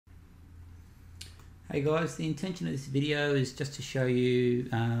Hey guys, the intention of this video is just to show you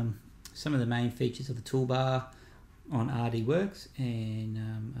some of the main features of the toolbar on RDWorks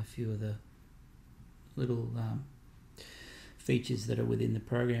and a few of the little features that are within the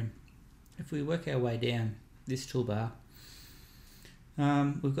program. If we work our way down this toolbar,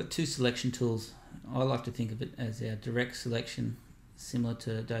 we've got two selection tools. I like to think of it as our direct selection, similar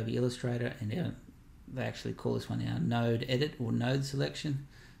to Adobe Illustrator, and they actually call this one our node edit or node selection.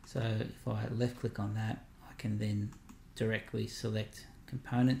 So if I left click on that, I can then directly select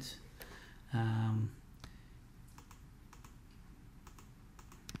components.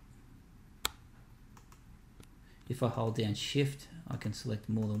 If I hold down shift, I can select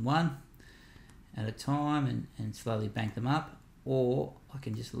more than one at a time and slowly bank them up, or I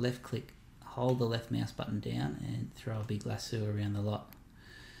can just left click, hold the left mouse button down and throw a big lasso around the lot.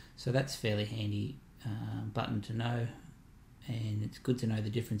 So that's fairly handy button to know, and it's good to know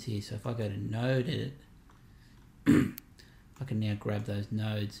the difference here. So if I go to node edit, I can now grab those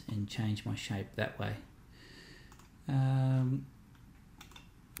nodes and change my shape that way. To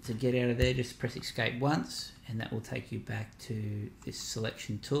get out of there, just press escape once and that will take you back to this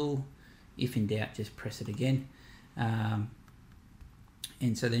selection tool. If in doubt, just press it again. And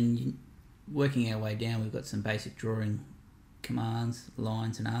so then working our way down, we've got some basic drawing commands,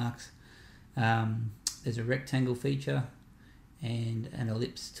 lines and arcs. There's a rectangle feature and an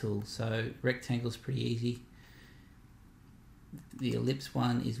ellipse tool. So rectangle is pretty easy. The ellipse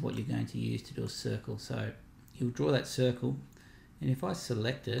one is what you're going to use to do a circle. So you'll draw that circle, and if I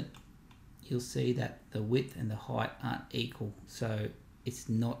select it, you'll see that the width and the height aren't equal. So it's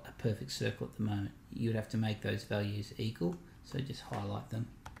not a perfect circle at the moment. You'd have to make those values equal. So just highlight them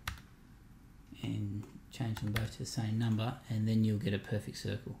and change them both to the same number, and then you'll get a perfect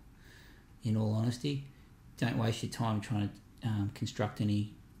circle. In all honesty, don't waste your time trying to construct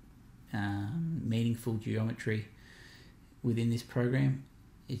any meaningful geometry within this program.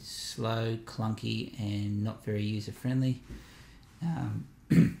 It's slow, clunky, and not very user friendly.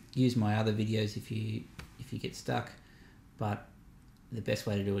 Use my other videos if you get stuck, but the best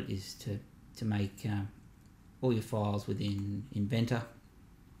way to do it is to make all your files within Inventor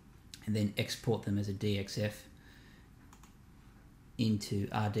and then export them as a DXF into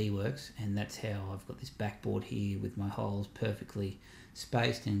RDWorks, and that's how I've got this backboard here with my holes perfectly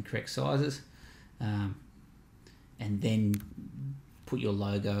spaced and correct sizes, and then put your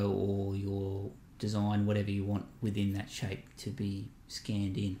logo or your design, whatever you want within that shape to be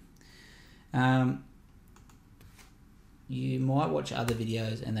scanned in. You might watch other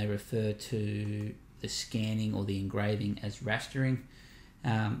videos and they refer to the scanning or the engraving as rastering.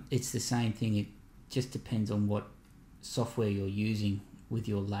 It's the same thing, it just depends on what software you're using with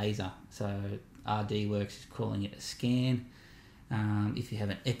your laser. So RDWorks is calling it a scan. If you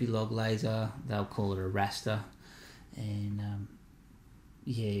have an Epilog laser, they'll call it a raster. And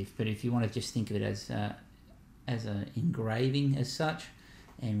yeah, but if you want to just think of it as an engraving as such,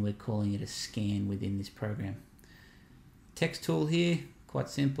 and we're calling it a scan within this program. Text tool here, quite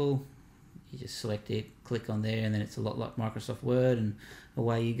simple. You just select it, click on there, and then it's a lot like Microsoft Word, and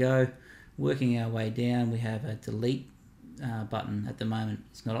away you go. Working our way down, we have a delete button. At the moment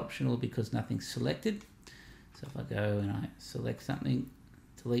it's not optional because nothing's selected. So if I go and I select something,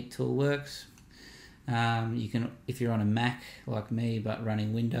 delete tool works. You can, if you're on a Mac like me but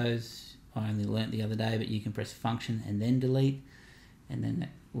running Windows, I only learnt the other day, but you can press function and then delete, and then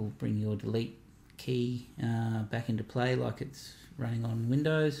that will bring your delete key back into play like it's running on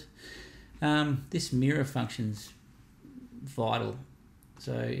Windows. This mirror function's vital.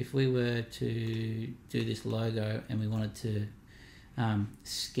 So if we were to do this logo and we wanted to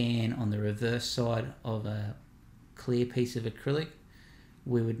scan on the reverse side of a clear piece of acrylic,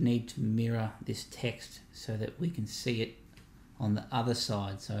 we would need to mirror this text so that we can see it on the other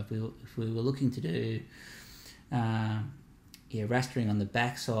side. So if we were looking to do rastering on the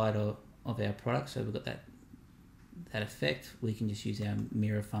back side of our product, so we've got that effect, we can just use our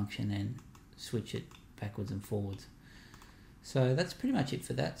mirror function and switch it backwards and forwards. So that's pretty much it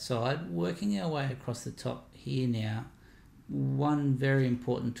for that side. Working our way across the top here now, one very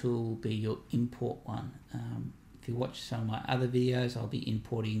important tool will be your import one. If you watch some of my other videos, I'll be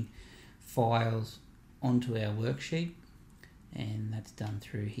importing files onto our worksheet, and that's done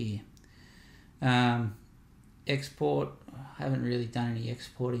through here. Export, I haven't really done any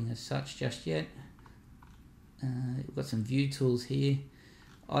exporting as such just yet. We've got some view tools here.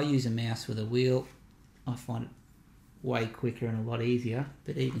 I use a mouse with a wheel. I find it way quicker and a lot easier,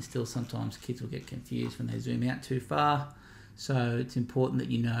 but even still sometimes kids will get confused when they zoom out too far. So it's important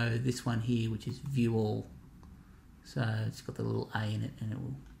that you know this one here, which is view all. So it's got the little A in it, and it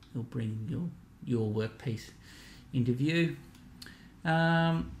will bring your your workpiece into view.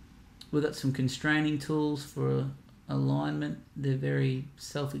 We've got some constraining tools for alignment. They're very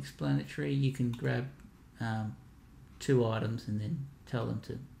self-explanatory. You can grab 2 items and then tell them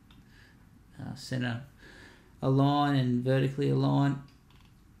to center align and vertically align.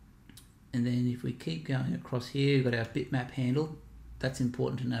 And then if we keep going across here, we've got our bitmap handle. That's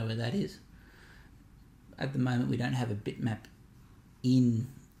important to know where that is. At the moment, we don't have a bitmap in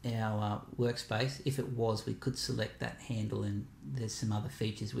our workspace. If it was, we could select that handle, and there's some other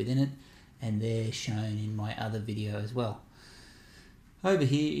features within it, and they're shown in my other video as well. Over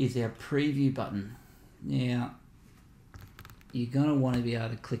here is our preview button. Now, you're going to want to be able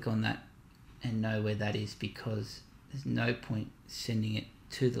to click on that and know where that is, because there's no point sending it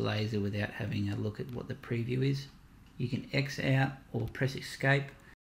to the laser without having a look at what the preview is. You can X out or press escape